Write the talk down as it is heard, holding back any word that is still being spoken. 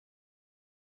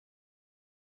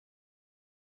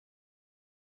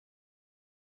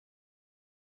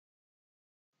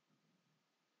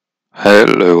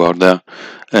Hello out there,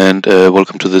 and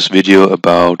welcome to this video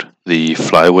about the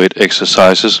flyweight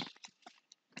exercises.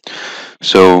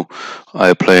 So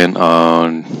I plan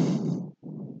on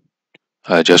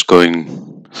just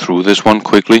going through this one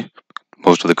quickly.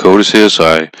 Most of the code is here,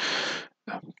 so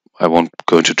I won't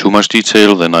go into too much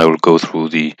detail. Then I will go through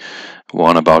the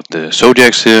one about the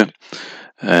zodiacs here,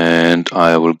 and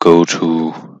I will go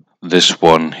to this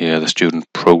one here, the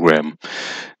student program.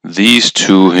 These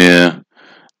two here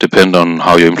depend on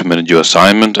how you implemented your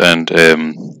assignment, and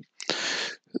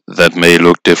that may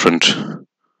look different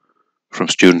from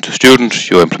student to student.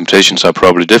 Your implementations are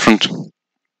probably different.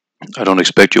 I don't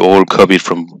expect you all copied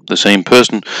from the same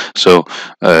person, so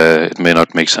it may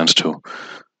not make sense to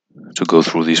go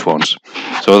through these ones.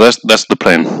 So that's the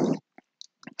plan.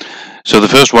 So the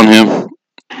first one here,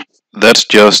 that's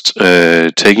just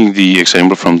taking the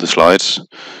example from the slides.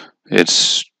 It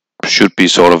should be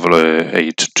sort of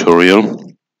a tutorial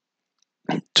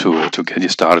to get you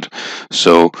started.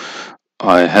 So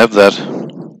I have that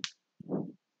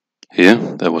here.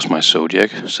 That was my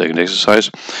zodiac second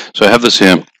exercise. So I have this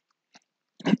here.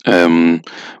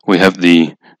 We have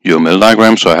the UML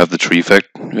diagram. So I have the tree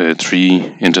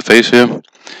interface here.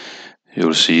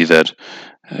 You'll see that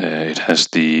it has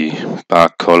the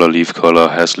bark color, leaf color,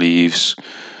 has leaves,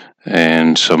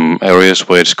 and some areas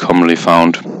where it's commonly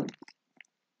found.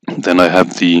 Then I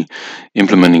have the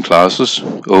implementing classes,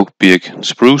 oak, birch,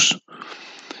 spruce.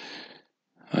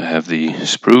 I have the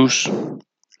spruce.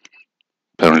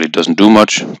 Apparently it doesn't do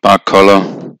much. Bark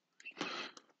color,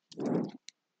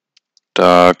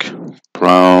 dark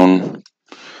brown.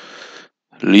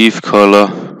 Leaf color,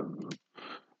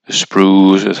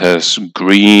 spruce, it has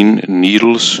green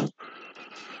needles,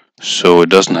 so it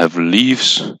doesn't have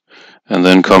leaves. And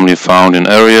then commonly found in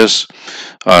areas,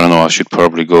 I don't know, I should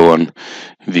probably go on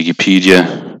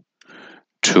Wikipedia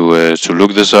to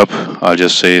look this up. I'll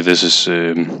just say this is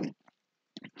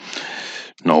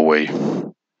Norway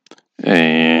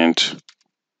and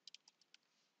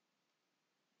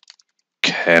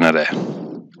Canada.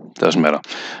 Doesn't matter.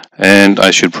 And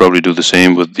I should probably do the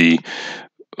same with the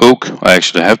oak. I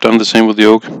actually have done the same with the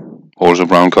oak. Also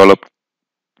brown color,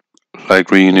 light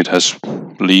green. It has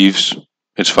leaves.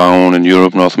 It's found in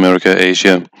Europe, North America,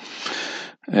 Asia.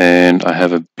 And I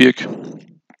have a birch,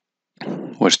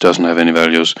 which doesn't have any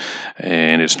values,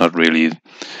 and it's not really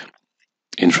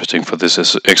interesting for this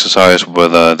exercise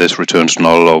whether this returns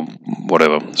null or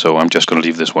whatever. So I'm just going to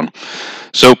leave this one.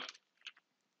 So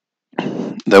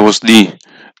that was the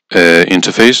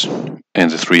interface and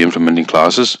the three implementing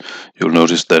classes. You'll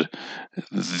notice that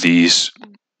these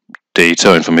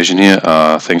data information here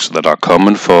are things that are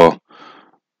common for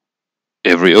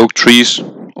every oak trees.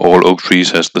 All oak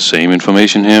trees has the same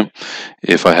information here.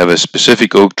 If I have a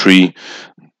specific oak tree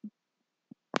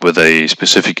with a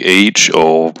specific age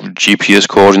or GPS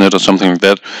coordinate or something like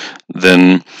that,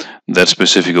 then that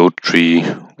specific oak tree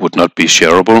would not be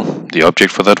shareable, the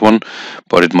object for that one,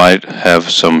 but it might have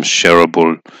some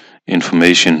shareable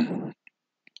information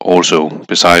also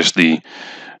besides the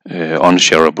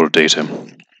unshareable data.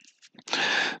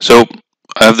 So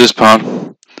I have this part.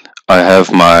 I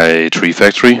have my tree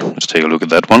factory. Let's take a look at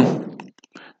that one.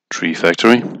 Tree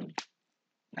factory.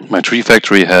 My tree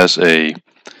factory has a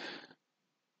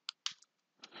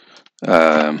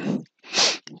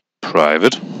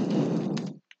private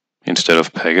instead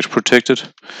of package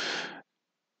protected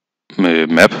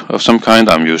map of some kind.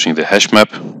 I'm using the hash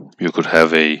map. You could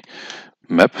have a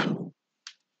map,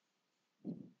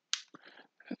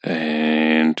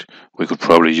 and we could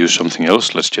probably use something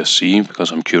else. Let's just see,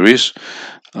 because I'm curious.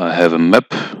 I have a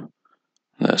map.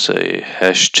 There's a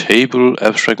hash table,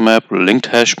 abstract map, linked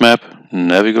hash map,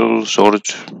 navigable, sorted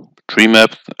tree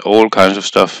map, all kinds of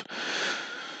stuff.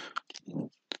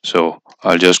 So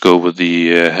I'll just go with the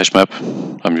hash map.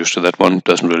 I'm used to that one.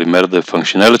 Doesn't really matter. The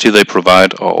functionality they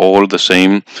provide are all the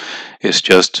same. It's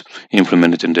just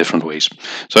implemented in different ways.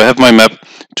 So I have my map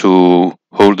to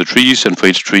hold the trees, and for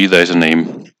each tree there is a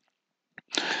name.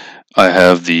 I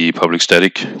have the public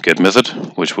static get method,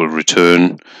 which will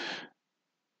return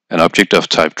an object of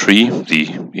type tree, the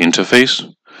interface.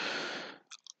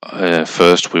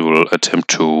 First we will attempt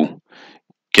to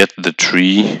get the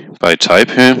tree by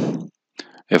type here.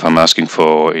 If I'm asking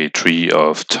for a tree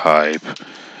of type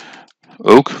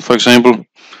oak, for example,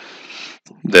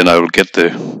 then I will get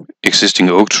the existing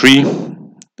oak tree.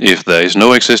 If there is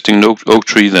no existing oak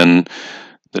tree, then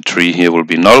the tree here will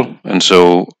be null, and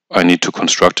so I need to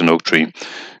construct an oak tree,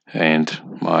 and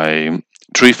my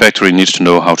tree factory needs to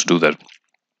know how to do that.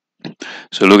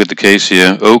 So look at the case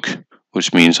here, oak,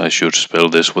 which means I should spell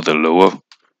this with a lower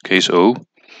case o,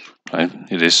 right?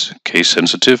 It is case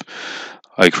sensitive.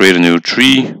 I create a new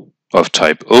tree of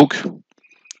type oak.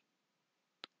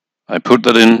 I put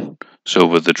that in, so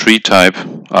with the tree type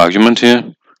argument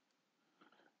here,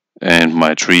 and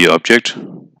my tree object,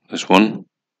 this one,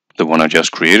 the one I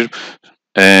just created,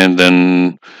 and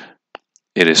then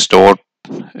it is stored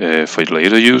for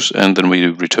later use, and then we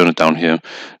return it down here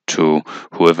to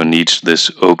whoever needs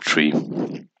this oak tree.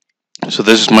 So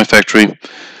this is my factory.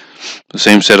 The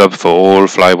same setup for all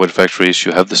Flyweight factories.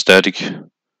 You have the static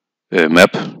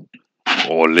map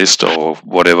or list or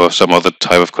whatever, some other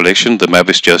type of collection. The map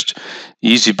is just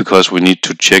easy because we need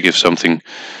to check if something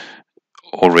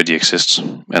already exists,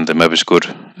 and the map is good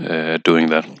at doing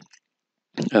that.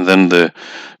 And then the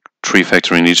tree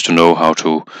factory needs to know how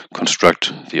to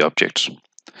construct the objects.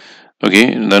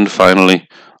 Okay, and then finally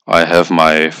I have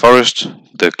my forest,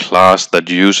 the class that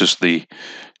uses the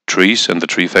trees and the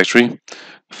tree factory.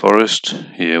 Forest,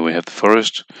 here we have the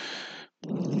forest.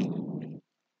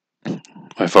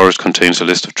 My forest contains a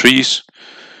list of trees,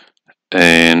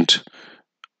 and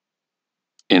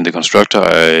in the constructor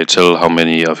I tell how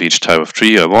many of each type of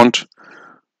tree I want.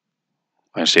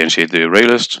 I instantiate the array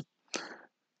list.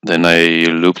 Then I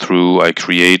loop through, I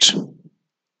create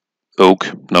oak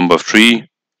number of tree.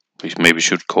 We maybe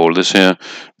should call this here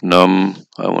num.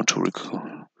 I want to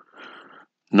recall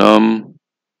num.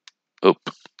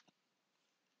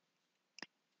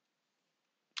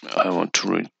 I want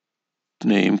to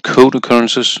rename code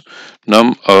occurrences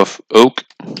num of oak.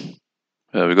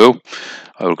 There we go.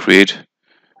 I will create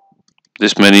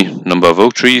this many number of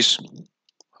oak trees.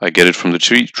 I get it from the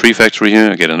tree factory here.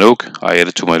 I get an oak. I add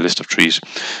it to my list of trees.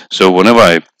 So whenever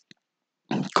I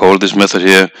call this method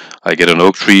here, I get an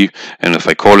oak tree, and if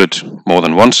I call it more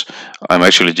than once, I'm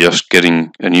actually just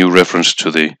getting a new reference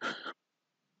to the,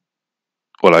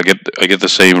 well, I get the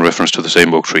same reference to the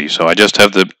same oak tree. So I just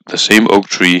have the same oak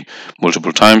tree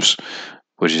multiple times,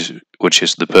 which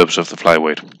is the purpose of the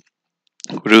Flyweight.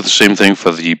 We do the same thing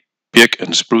for the birch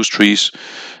and spruce trees,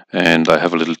 and I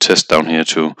have a little test down here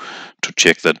to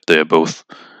check that they're both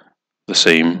the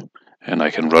same. And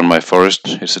I can run my forest.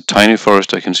 It's a tiny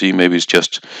forest, I can see. Maybe it's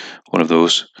just one of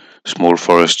those small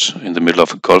forests in the middle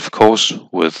of a golf course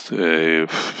with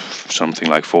something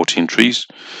like 14 trees.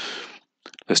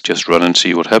 Let's just run and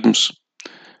see what happens.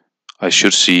 I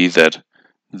should see that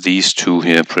these two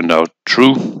here print out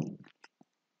true,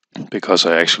 because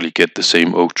I actually get the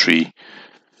same oak tree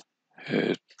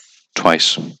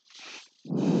twice.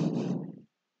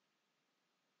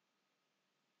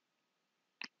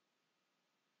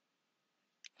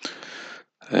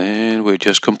 And we're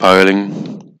just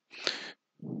compiling.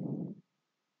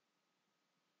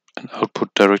 An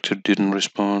output director didn't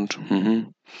respond.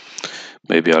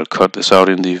 Maybe I'll cut this out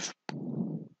in the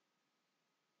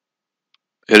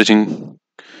editing.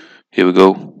 Here we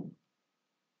go.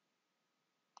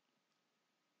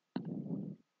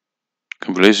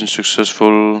 Compilation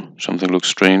successful. Something looks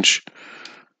strange.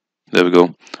 There we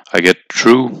go. I get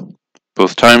true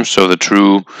both times. So the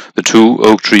two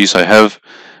oak trees I have,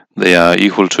 they are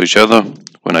equal to each other.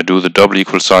 When I do the double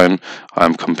equal sign,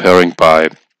 I'm comparing by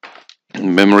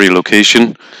memory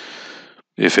location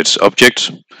if it's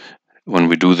object. When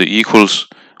we do the equals,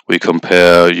 we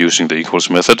compare using the equals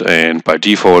method, and by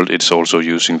default it's also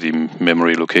using the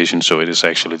memory location, so it is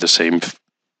actually the same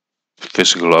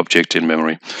physical object in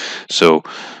memory. So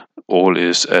all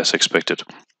is as expected.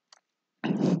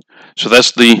 So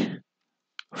that's the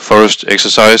forest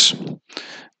exercise.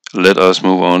 Let us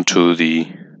move on to the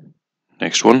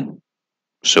next one,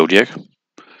 zodiac.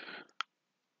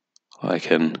 I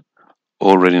can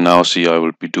already now see I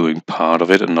will be doing part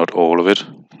of it and not all of it.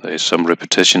 There is some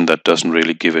repetition that doesn't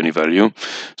really give any value.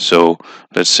 So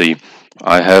let's see.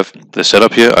 I have the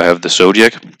setup here. I have the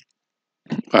zodiac.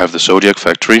 I have the zodiac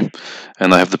factory,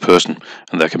 and I have the person.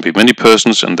 And there can be many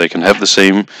persons, and they can have the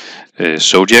same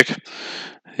zodiac.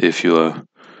 If you are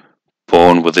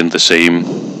born within the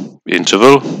same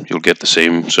interval, you'll get the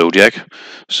same zodiac.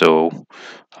 So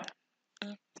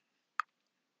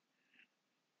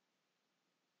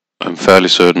I'm fairly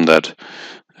certain that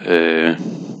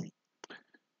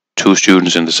two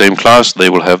students in the same class, they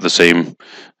will have the same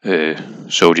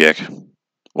zodiac.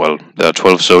 Well, there are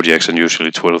 12 zodiacs and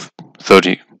usually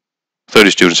 30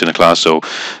 students in a class, so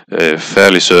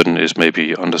fairly certain is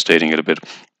maybe understating it a bit.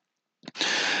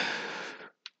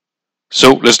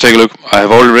 So let's take a look. I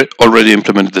have already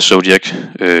implemented the zodiac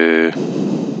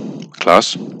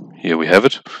class. Here we have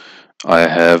it. I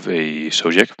have a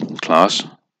zodiac class.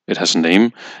 It has a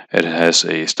name, it has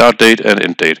a start date and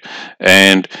end date,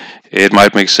 and it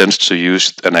might make sense to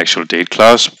use an actual date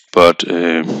class, but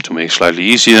to make it slightly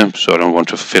easier, so I don't want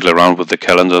to fiddle around with the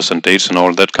calendars and dates and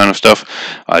all that kind of stuff,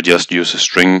 I just use a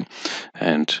string,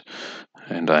 and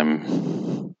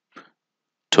I'm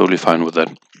totally fine with that.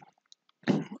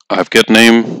 I have get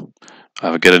name, I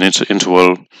have get an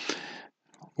interval,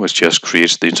 which just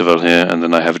creates the interval here, and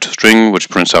then I have a string which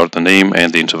prints out the name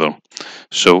and the interval.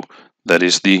 So that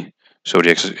is the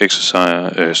Zodiac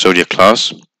Zodiac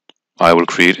class. I will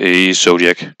create a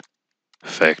Zodiac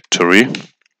factory,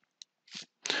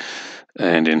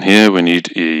 and in here we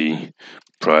need a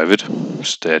private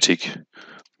static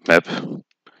map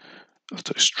of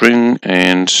the string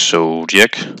and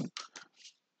Zodiac,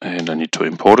 and I need to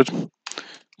import it.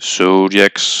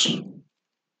 Zodiacs,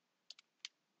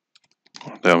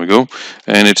 there we go,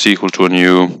 and it's equal to a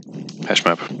new hash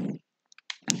map.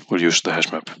 We'll use the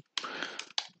hash map.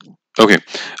 Okay,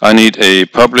 I need a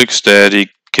public static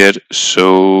get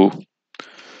Zodiac,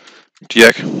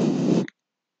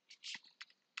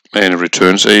 and it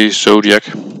returns a Zodiac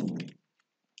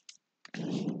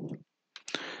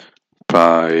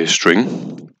by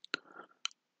string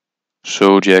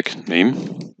Zodiac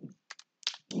name,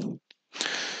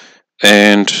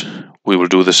 and we will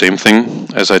do the same thing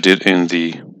as I did in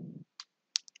the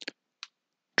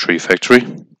tree factory.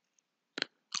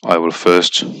 I will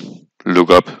first look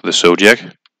up the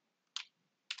Zodiac.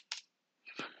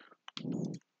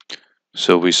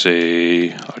 So we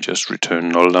say, I'll just return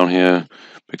null down here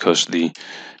because the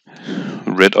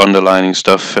red underlining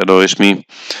stuff annoys me.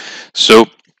 So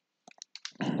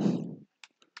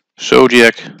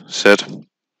Zodiac set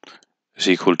is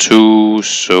equal to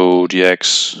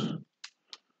Zodiac's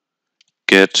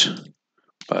get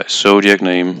by Zodiac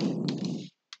name.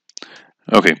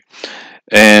 Okay,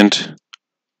 and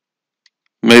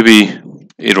maybe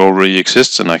it already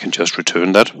exists and I can just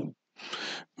return that.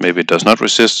 Maybe it does not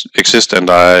exist and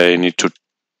I need to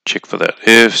check for that.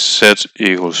 If set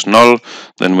equals null,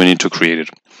 then we need to create it.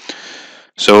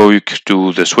 So you could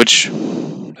do the switch.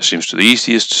 That seems to be the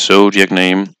easiest. Zodiac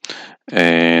name,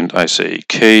 and I say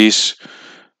case.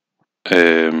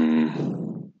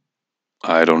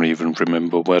 I don't even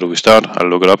remember where do we start. I'll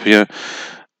look it up here.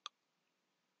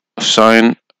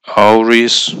 Assign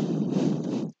Aries,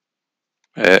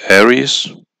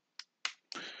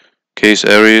 case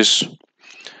Aries.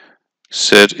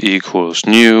 Set equals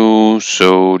new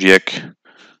Zodiac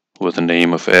with the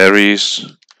name of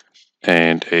Aries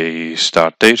and a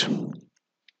start date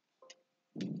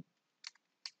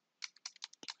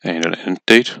and an end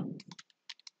date.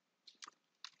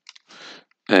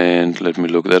 And let me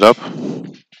look that up.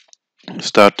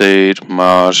 Start date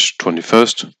March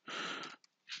 21st.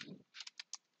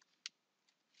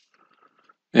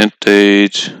 End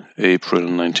date April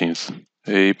 19th.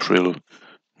 April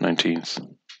 19th.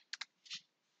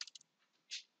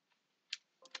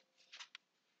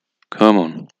 Come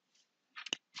on.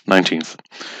 19th.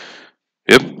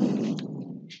 Yep.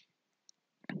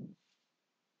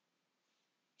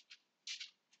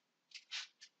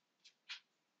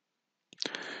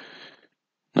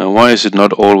 Now, why is it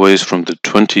not always from the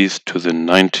 20th to the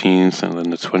 19th and then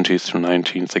the 20th to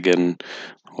 19th again?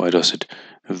 Why does it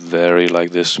vary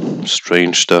like this?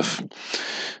 Strange stuff.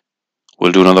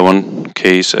 We'll do another one.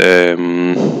 Case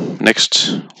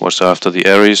next. What's after the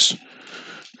Aries?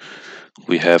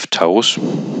 We have Taurus.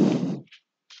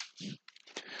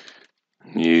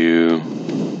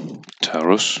 New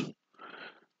Taurus.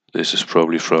 This is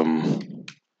probably from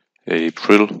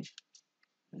April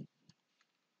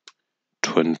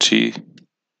 20th,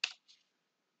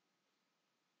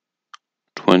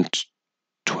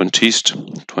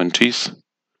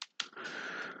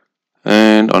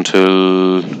 and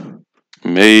until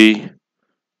May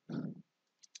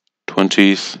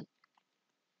 20th.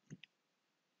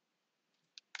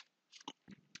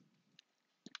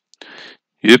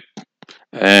 Yep,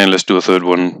 and let's do a third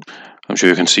one. I'm sure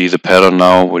you can see the pattern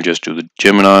now. We'll just do the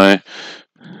Gemini,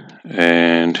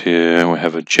 and here we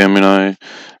have a Gemini,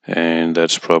 and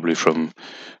that's probably from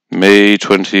May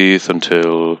 20th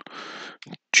until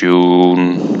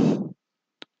June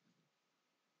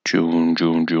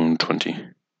 20.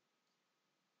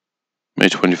 May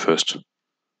 21st.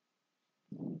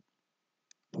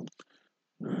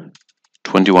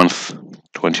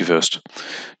 21st,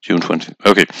 June 20.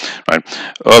 Okay, right.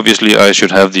 Obviously, I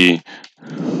should have the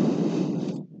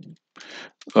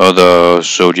other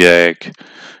Zodiac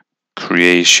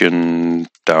creation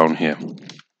down here.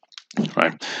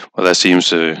 Right. Well, that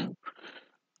seems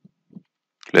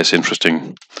less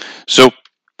interesting. So,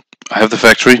 I have the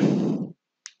factory.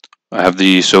 I have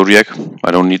the Zodiac.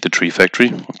 I don't need the tree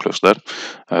factory. I'll close that.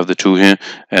 I have the two here,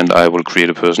 and I will create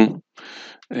a person.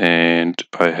 And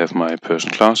I have my person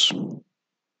class.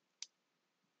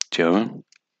 Java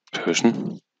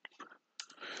person,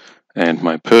 and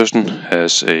my person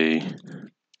has a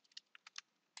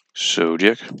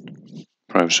zodiac,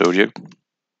 private zodiac,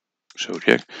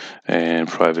 and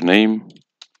private name,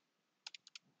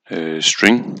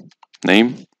 string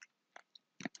name,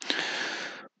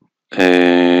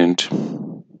 and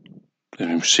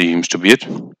that seems to be it.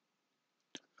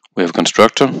 We have a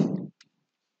constructor.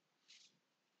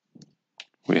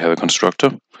 We have a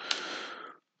constructor.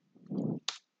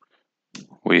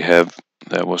 We have,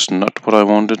 that was not what I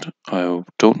wanted. I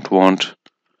don't want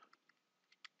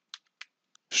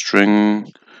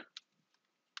string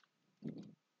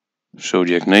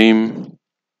zodiac name,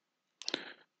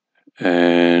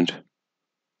 and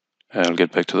I'll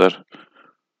get back to that.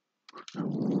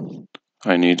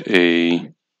 I need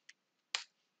a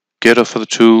getter for the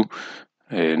two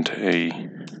and a,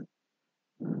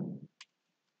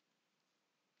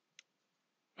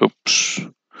 oops,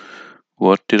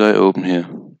 what did I open here?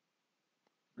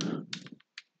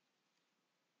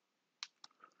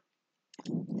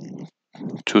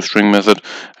 ToString method,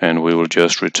 and we will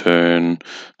just return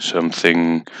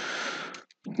something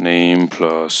name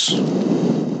plus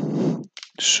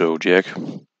zodiac.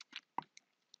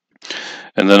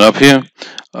 And then up here,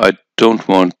 I don't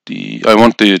want I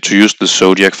want to use the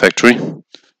zodiac factory,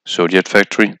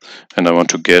 and I want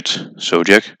to get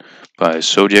zodiac by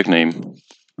zodiac name.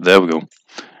 There we go.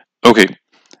 Okay,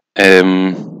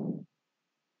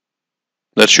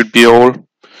 that should be all.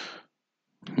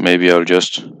 Maybe I'll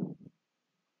just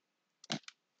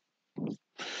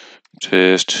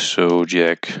test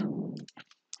zodiac.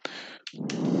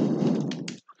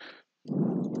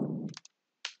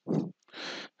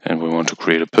 And we want to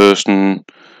create a person,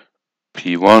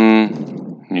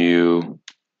 P1, new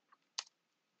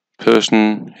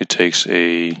person. It takes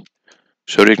a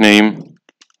zodiac name,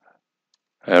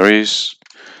 Aries,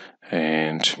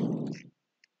 and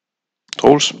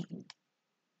Troels.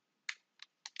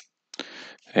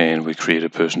 And we create a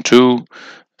person 2,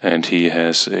 and he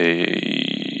has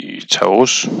a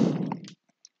Taurus,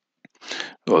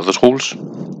 or the Troels,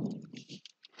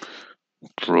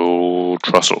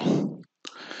 Trussell.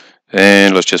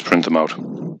 And let's just print them out.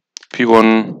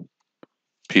 P1,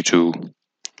 P2,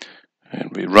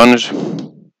 and we run it,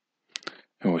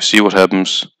 and we see what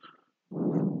happens.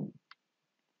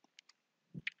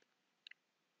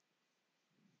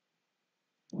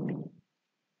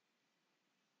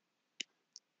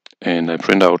 And I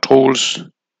print out Troels,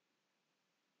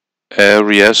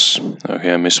 Aries.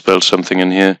 Okay, I misspelled something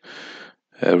in here.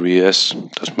 Aries,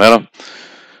 doesn't matter.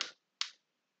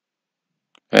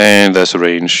 And there's a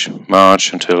range,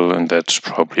 March until, and that's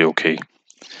probably okay.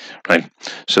 Right,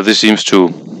 so this seems to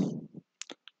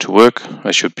work.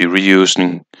 I should be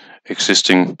reusing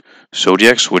existing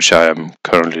zodiacs, which I am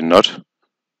currently not,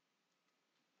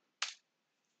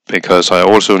 because I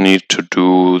also need to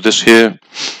do this here,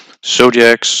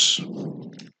 zodiacs,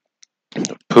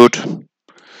 put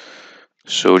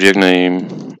zodiac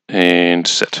name and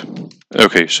set.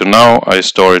 Okay, so now I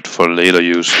store it for later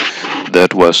use.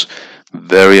 That was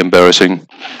very embarrassing.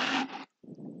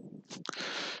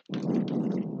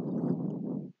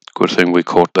 Good thing we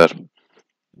caught that.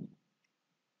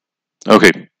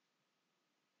 Okay,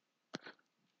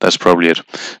 that's probably it.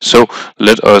 So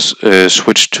let us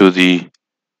switch to the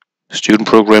student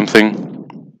program thing.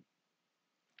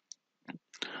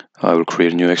 I will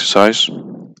create a new exercise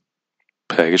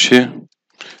package here.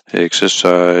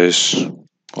 Exercise,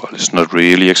 well, it's not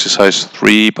really exercise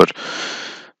 3, but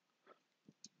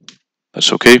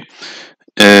that's okay.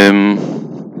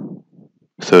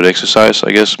 Third exercise,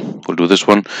 I guess, we'll do this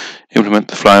one. Implement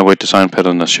the flyweight design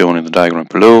pattern as shown in the diagram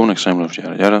below. An example of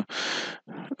yada yada.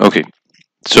 Okay,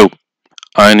 so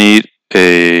I need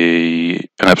an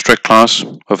abstract class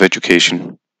of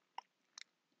education.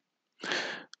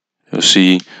 You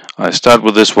see, I start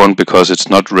with this one because it's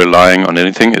not relying on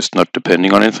anything, it's not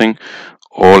depending on anything.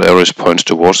 All arrows points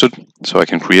towards it, so I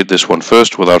can create this one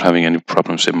first without having any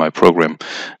problems in my program.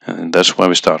 And that's why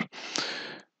we start.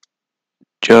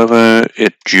 Java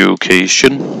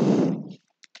education,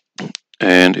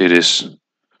 and it is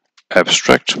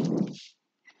abstract,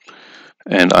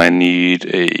 and I need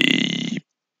a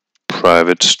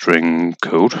private string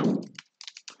code.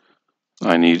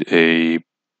 I need a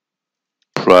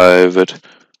private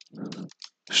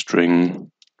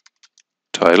string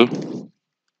title.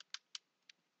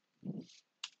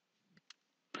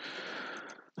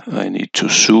 I need to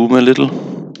zoom a little.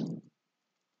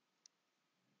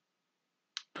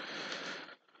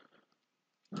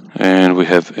 And we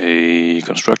have a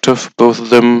constructor for both of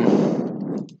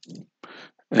them.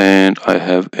 And I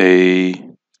have a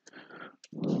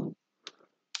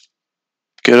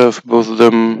getter for both of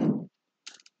them,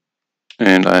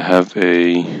 and I have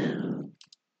a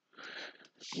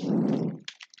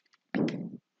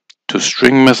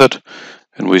toString method,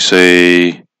 and we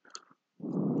say,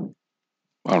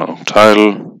 I don't know,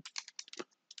 title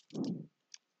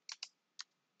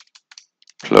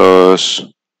plus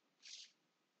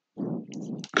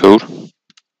code.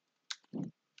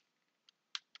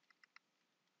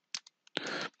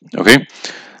 Okay,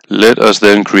 let us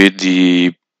then create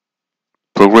the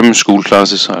programming school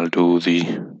classes. I'll do the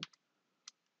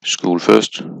school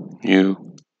first.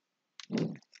 New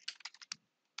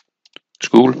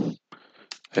school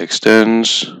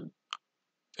extends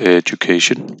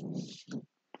education.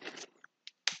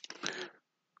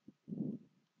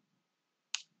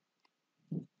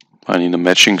 I need a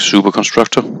matching super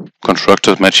constructor.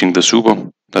 Constructor matching the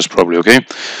super. That's probably okay.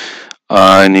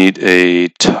 I need a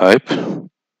type.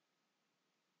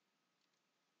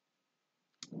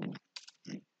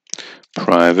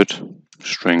 Private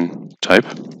string type.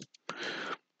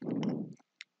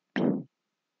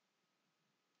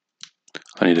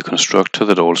 I need a constructor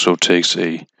that also takes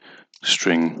a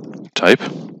string type.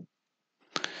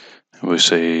 We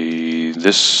say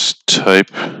this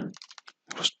type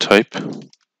was type.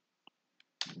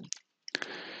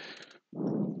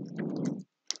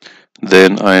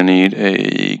 Then I need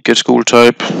a get school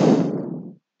type.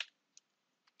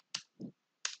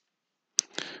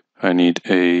 I need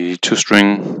a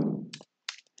toString.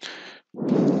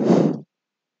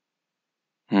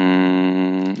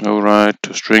 Alright,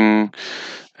 toString,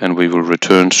 and we will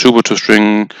return super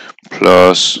toString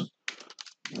plus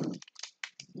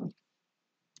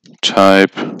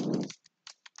type.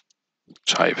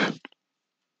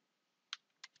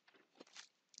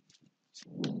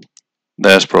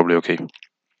 That's probably okay.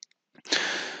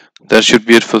 That should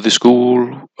be it for the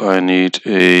school. I need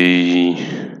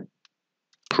a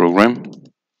program.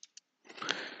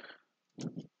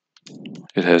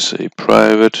 It has a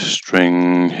private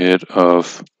string head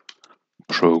of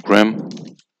program.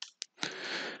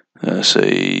 There's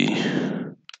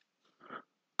a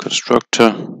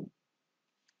constructor.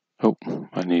 Oh,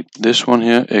 I need this one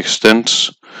here.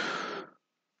 Extends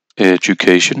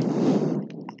education.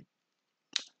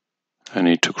 I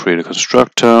need to create a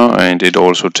constructor, and it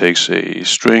also takes a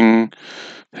string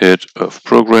head of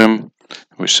program.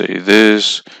 We say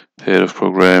this head of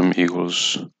program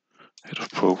equals head of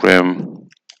program,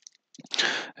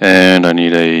 and I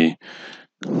need a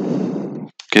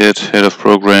get head of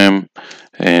program,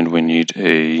 and we need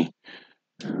a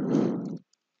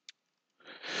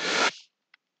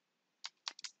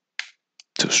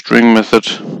toString method.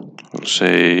 We'll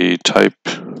say type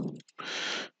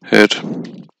head.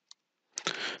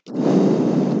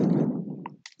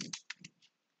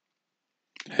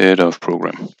 Head of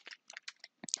program.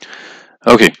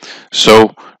 Okay,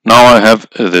 so now I have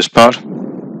this part.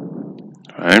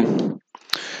 Right.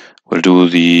 We'll do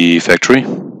the factory.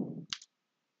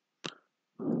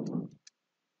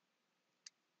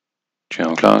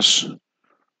 General class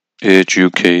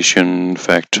education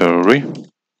factory.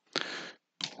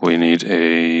 We need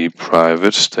a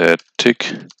private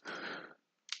static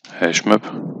hash map,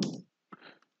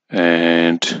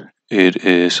 and it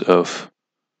is of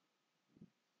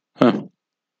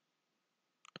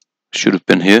should have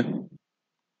been here.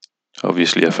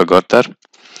 Obviously, I forgot that.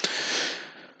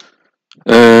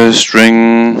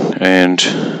 String and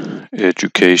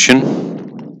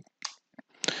education.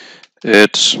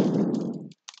 It's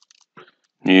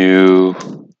new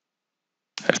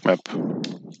hash map.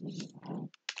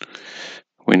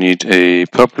 We need a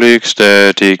public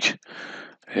static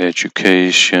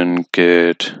education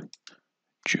get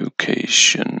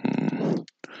education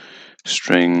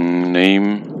string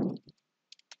name.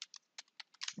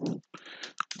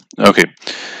 Okay,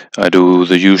 I do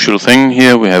the usual thing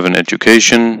here. We have an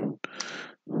education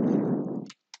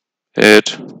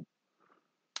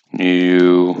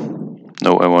new.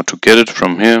 No, I want to get it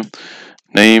from here.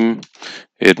 Name.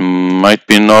 It might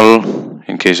be null.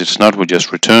 In case it's not, we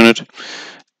just return it.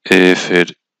 If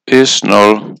it is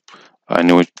null, I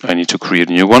need to create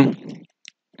a new one.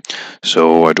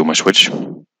 So I do my switch.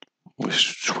 We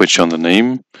switch on the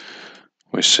name.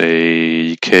 We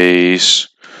say case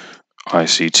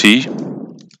ICT.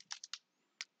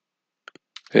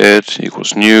 It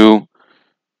equals new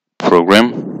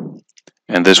program,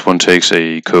 and this one takes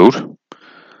a code.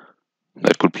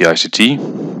 That could be ICT.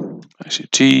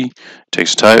 ICT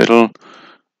takes title.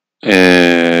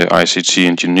 ICT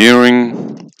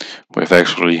engineering. We've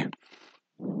actually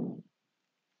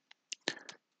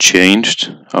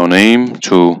changed our name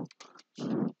to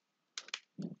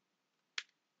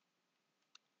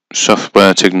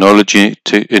software technology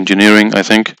engineering, I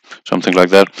think, something like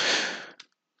that.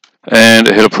 And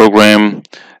a header program,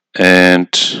 and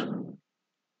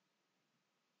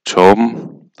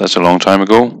Torben, that's a long time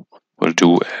ago, will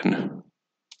do an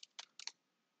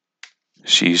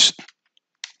she's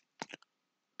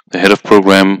the head of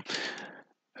program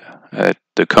at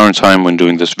the current time when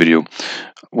doing this video.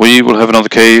 We will have another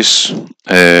case,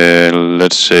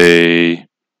 let's say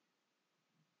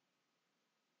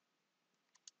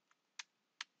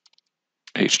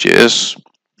HJS,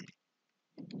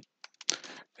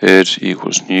 it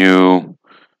equals new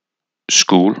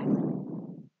school.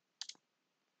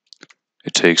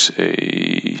 It takes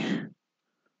a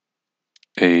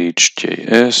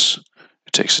HJS,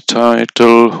 it takes a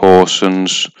title,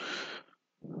 Horsens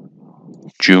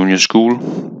Junior School,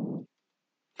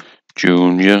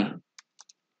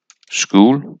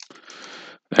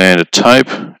 and a type,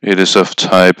 it is of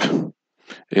type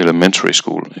elementary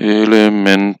school.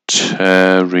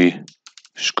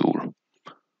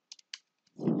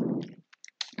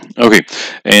 Okay,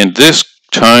 and this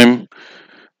time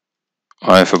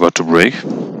I forgot to break.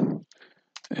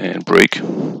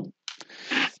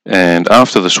 And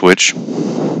after the switch,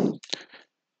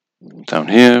 down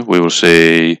here we will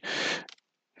say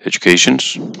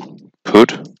educations,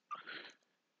 put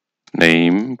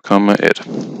name, comma, ed,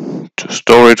 to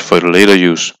store it for later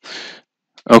use.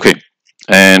 Okay,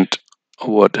 and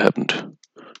what happened?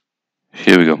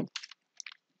 Here we go.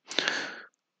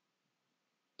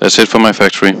 That's it for my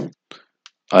factory.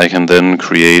 I can then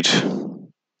create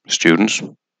students.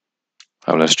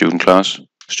 I will have student.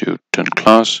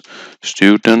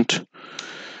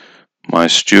 My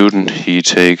student, he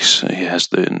has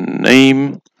the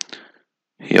name.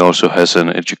 He also has an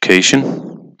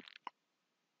education.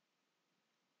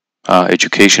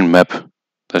 Education map.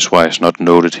 That's why it's not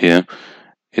noted here.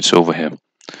 It's over here,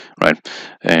 right?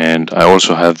 And I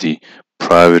also have the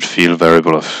private field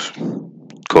variable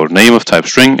called name of type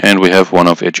string, and we have one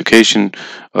of education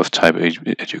of type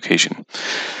education.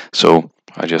 So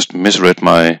I just misread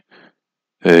my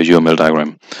UML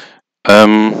diagram.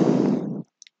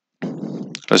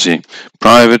 Let's see,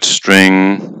 private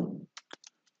string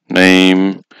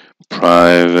name,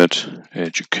 private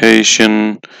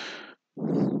education.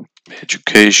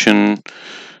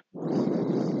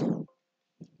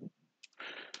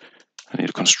 I need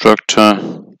a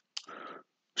constructor,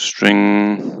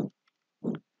 string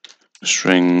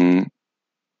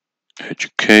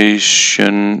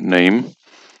education name,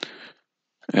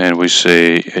 and we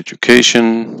say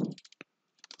education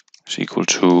is equal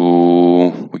to,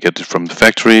 we get it from the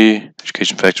factory,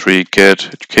 education factory, get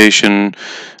education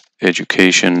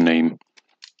name.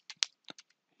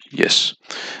 Yes.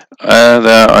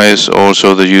 There is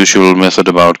also the usual method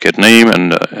about get name,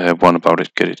 and one about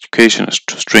get education as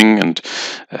to string, and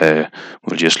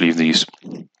we'll just leave these.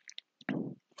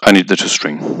 I need the to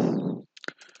string.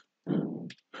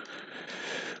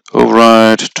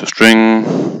 Override to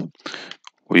string.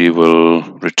 We will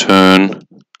return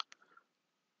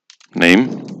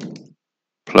name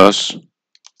plus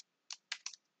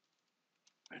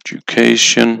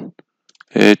education,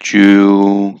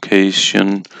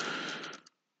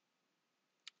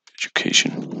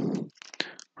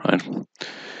 right?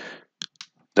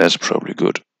 That's probably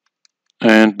good.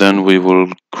 And then we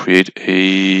will create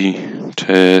a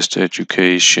test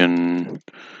education,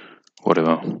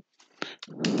 whatever.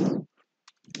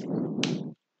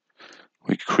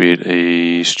 We create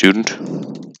a student.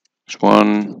 It's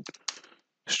one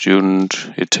student.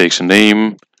 It takes a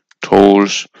name,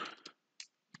 tools,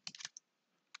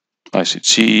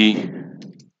 ICT.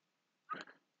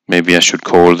 Maybe I should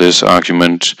call this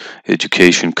argument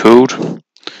education code.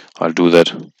 I'll do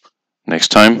that next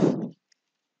time.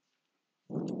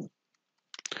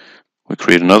 We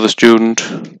create another student.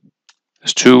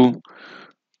 There's two.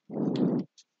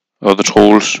 Other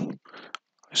tools,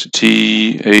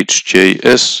 ICT,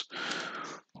 HJS.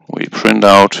 We print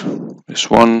out this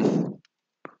one,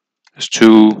 this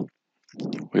two.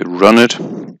 We run it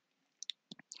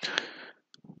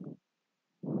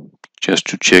just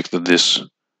to check that this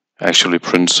actually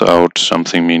prints out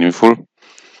something meaningful.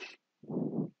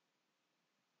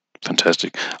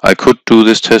 Fantastic. I could do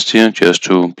this test here just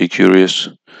to be curious.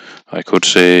 I could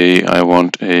say I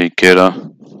want a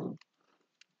getter,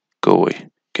 go away,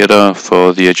 getter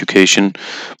for the education,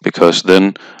 because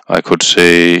then I could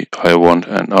say I want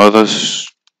another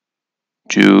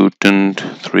student,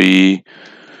 3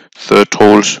 third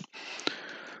tools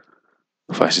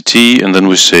of ICT, and then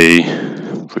we say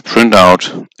we print out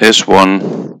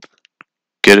S1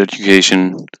 get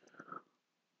education,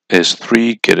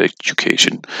 S3 get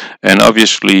education, and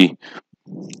obviously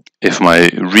If my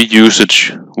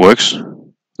reusage works,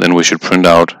 then we should print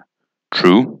out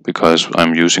true, because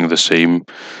I'm using the same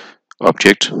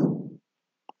object,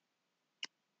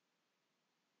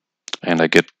 and I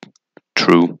get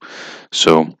true.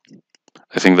 So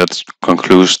I think that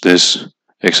concludes this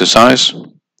exercise.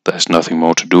 There's nothing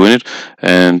more to do in it,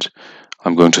 and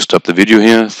I'm going to stop the video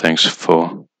here. Thanks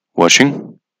for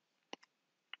watching.